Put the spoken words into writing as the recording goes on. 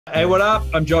Hey, what up?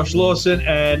 I'm Josh Lawson,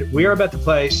 and we are about to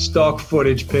play Stock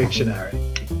Footage Pictionary.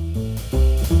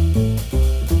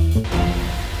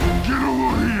 Get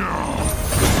over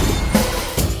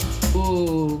here!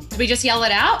 Ooh. Did we just yell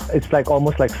it out? It's like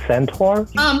almost like centaur.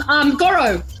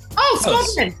 Goro. Oh,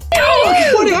 Scorpion.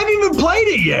 Oh, what? You haven't even played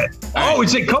it yet. Oh,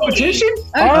 it's a competition?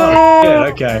 Okay. Oh, yeah,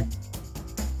 okay.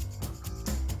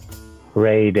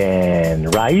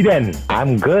 Raiden.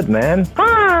 I'm good, man.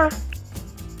 Ah!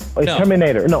 Oh, it's No.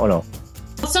 Terminator. No.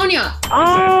 Sonia.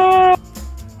 Oh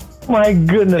my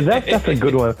goodness, that's a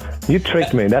good one. You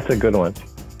tricked me. That's a good one.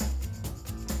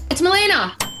 It's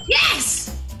Melina.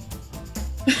 Yes.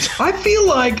 I feel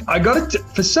like I got it.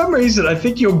 For some reason, I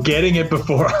think you're getting it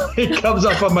before it comes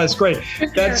up on my screen.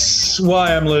 That's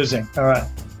why I'm losing. All right.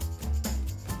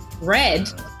 Red.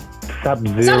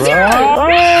 Sub-Zero. Sub-Zero. Oh!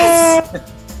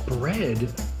 Yes.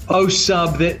 Bread. Oh,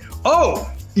 sub that. Oh,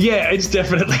 yeah, it's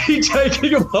definitely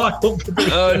taking a while.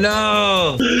 Oh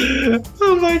no!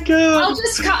 Oh my god.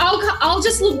 I'll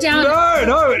just look down.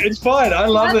 No, it's fine. I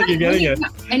love that you're getting it.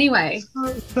 Anyway.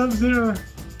 Sub-Zero.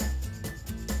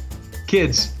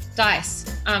 Kids.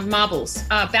 Dice. Marbles.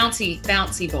 Bouncy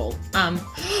ball.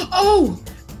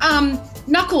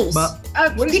 Knuckles.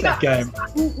 What is that game?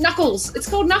 Knuckles. It's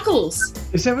called Knuckles.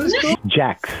 Is that what it's called?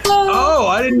 Jacks. Oh,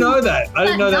 I didn't know that. I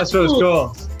didn't know that's what it's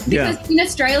called. Because in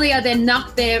Australia,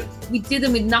 we did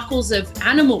them with knuckles of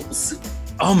animals.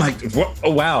 Oh my! Oh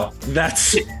wow!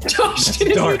 That's Josh,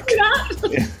 did dark. you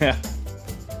do that? Yeah.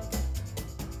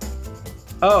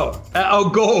 Oh,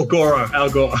 Goro. Al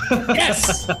Gore.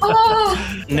 Yes! Oh,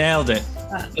 Nailed it.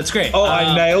 That's great. Oh,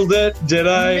 I nailed it. Did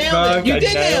I? Mark? You I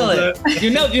did nail nailed it.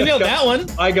 You nailed that one.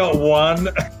 I got one.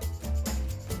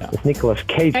 It's Nicolas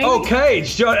Cage. Oh,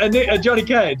 Cage. Johnny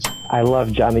Cage. I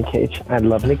love Johnny Cage. I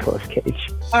love Nicolas Cage.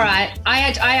 all right.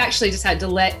 I actually just had to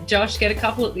let Josh get a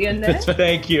couple at the end there.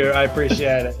 Thank you. I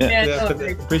appreciate it. Yeah,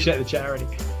 Appreciate the charity.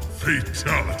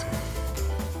 Fatality.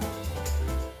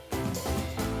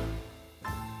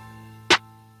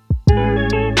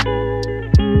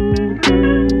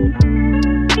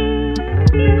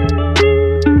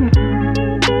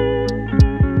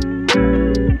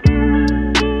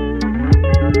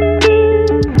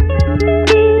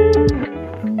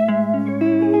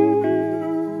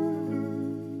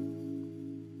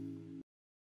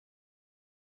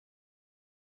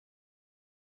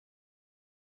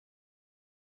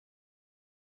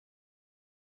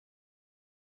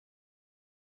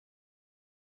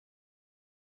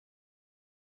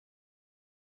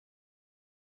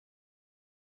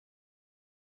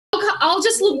 I'll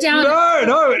just look down.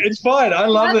 No, it's fine. I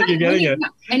love that you're getting it.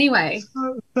 Anyway.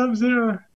 Sub-Zero.